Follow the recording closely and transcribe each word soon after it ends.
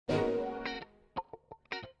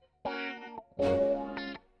Everybody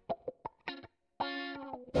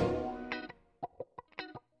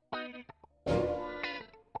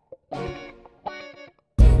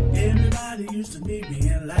used to be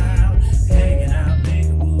being loud, hanging out,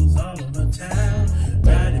 making moves all over town,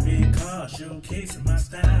 riding big cars, showcasing my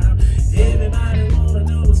style. Everybody wanna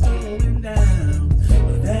know what's going down,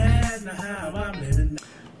 but that's not how I'm living now.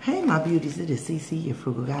 Hey my beauties, it is CC, your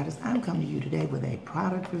Frugal Goddess. I'm coming to you today with a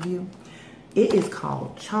product review. It is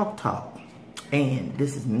called Chalk Talk, and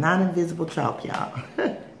this is non-invisible chalk, y'all.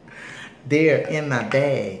 They're in my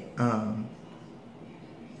bag.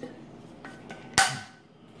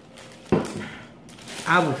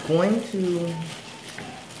 I was going to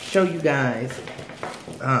show you guys,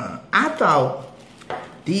 I thought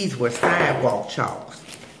these were sidewalk chalks,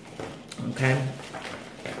 okay?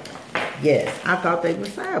 Yes, I thought they were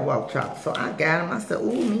sidewalk chalks. So I got them. I said,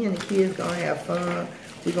 ooh, me and the kids gonna have fun.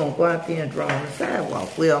 We're gonna go out there and draw on the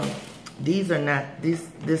sidewalk. Well, these are not, this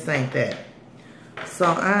ain't that. So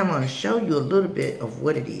I'm gonna show you a little bit of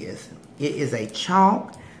what it is. It is a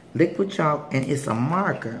chalk, liquid chalk, and it's a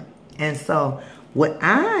marker. And so what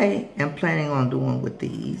I am planning on doing with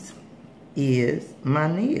these is my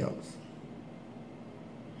nails.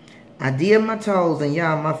 I did my toes, and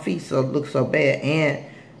y'all, my feet look so bad. And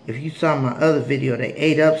if you saw my other video, they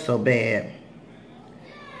ate up so bad.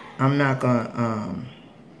 I'm not gonna,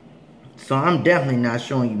 so I'm definitely not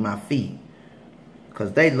showing you my feet,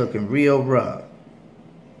 because they looking real rough.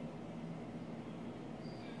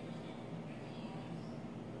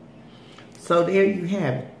 So there you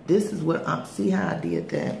have it. This is what see how I did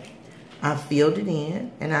that? I filled it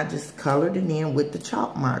in, and I just colored it in with the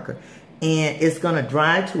chalk marker. And it's gonna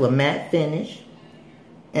dry to a matte finish.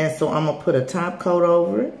 And so I'm gonna put a top coat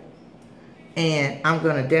over it. And I'm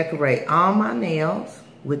gonna decorate all my nails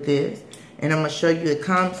with this. And I'm gonna show you it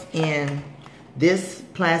comes in this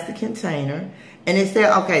plastic container. And it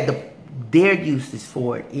said, okay, their uses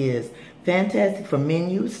for it is fantastic for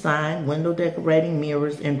menus, sign, window decorating,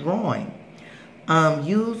 mirrors, and drawing.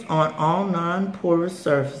 Used on all non-porous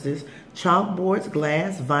surfaces, chalkboards,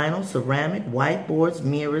 glass, vinyl, ceramic, whiteboards,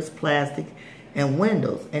 mirrors, plastic, and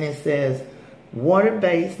windows. And it says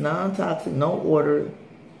water-based, non-toxic, no odor,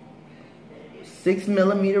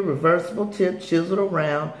 6mm reversible tip, chiseled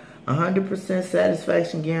around, 100%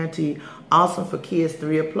 satisfaction guarantee, awesome for kids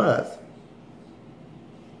 3 or plus.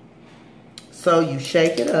 So you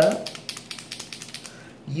shake it up,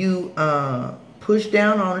 you push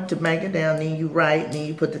down on it to make it down, then you write, and then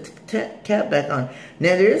you put the cap back on.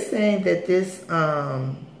 Now they're saying that this,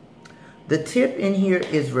 the tip in here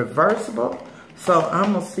is reversible. So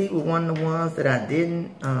I'm gonna see with one of the ones that I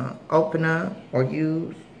didn't open up or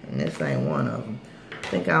use, and this ain't one of them.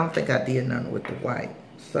 I don't think I did nothing with the white.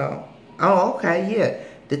 So, oh, okay, yeah.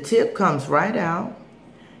 The tip comes right out,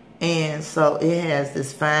 and so it has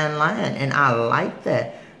this fine line, and I like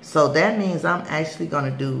that. So that means I'm actually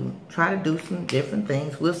gonna try to do some different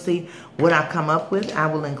things. We'll see what I come up with. I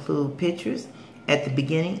will include pictures at the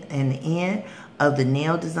beginning and the end of the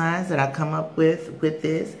nail designs that I come up with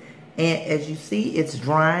this. And as you see, it's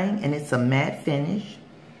drying and it's a matte finish.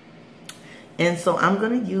 And so I'm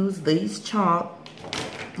gonna use these chalk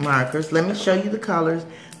markers. Let me show you the colors.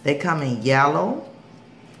 They come in yellow,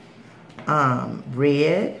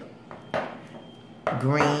 red,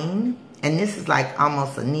 green, and this is like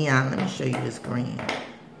almost a neon. Let me show you this green.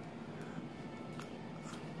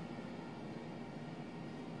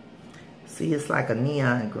 See, it's like a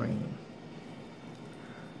neon green.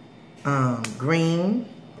 Green,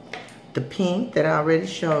 the pink that I already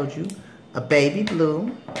showed you, a baby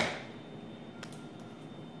blue,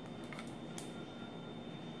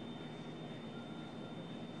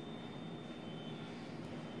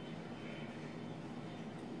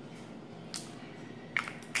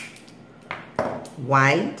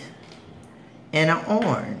 white, and an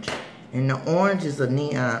orange. And the orange is a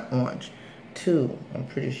neon orange too. I'm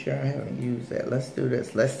pretty sure I haven't used that. Let's do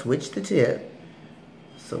this. Let's switch the tip.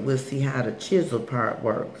 So we'll see how the chisel part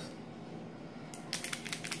works.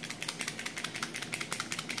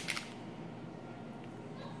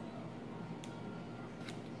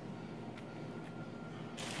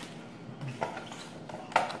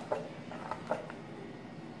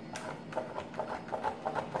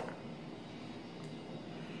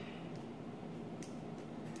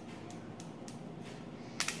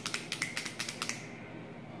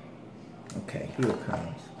 Okay, here it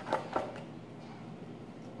comes.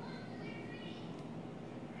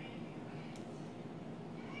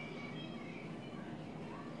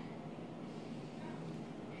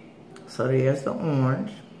 So there's the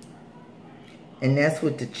orange. And that's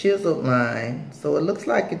with the chiseled line. So it looks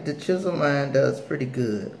like the chiseled line does pretty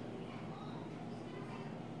good.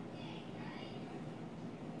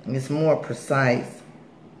 It's more precise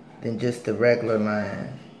than just the regular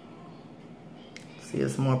line. See,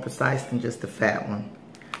 it's more precise than just the fat one.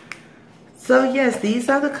 So yes, these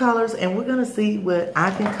are the colors, and we're going to see what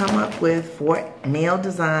I can come up with for nail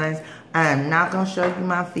designs. I am not going to show you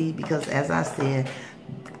my feet because, as I said,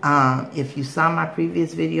 if you saw my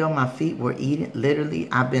previous video, my feet were eating,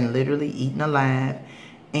 I've been literally eaten alive.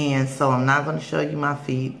 And so I'm not going to show you my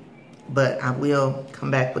feet, but I will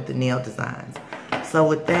come back with the nail designs. So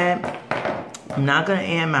with that, I'm not going to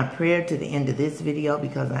add my prayer to the end of this video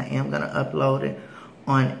because I am going to upload it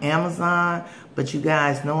on Amazon. But you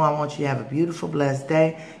guys know I want you to have a beautiful, blessed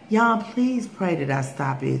day. Y'all, please pray that I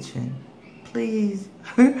stop itching. Please.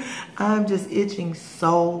 I'm just itching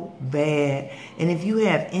so bad. And if you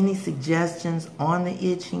have any suggestions on the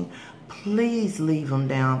itching, please leave them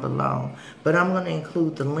down below. But I'm going to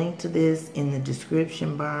include the link to this in the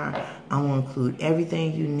description bar. I'm going to include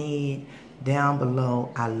everything you need down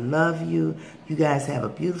below. I love you. You guys have a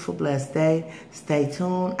beautiful, blessed day. Stay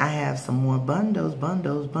tuned. I have some more bundles.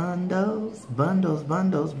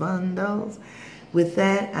 With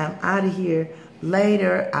that, I'm out of here.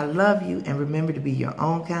 Later. I love you. And remember to be your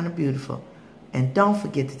own kind of beautiful. And don't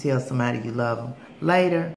forget to tell somebody you love them. Later.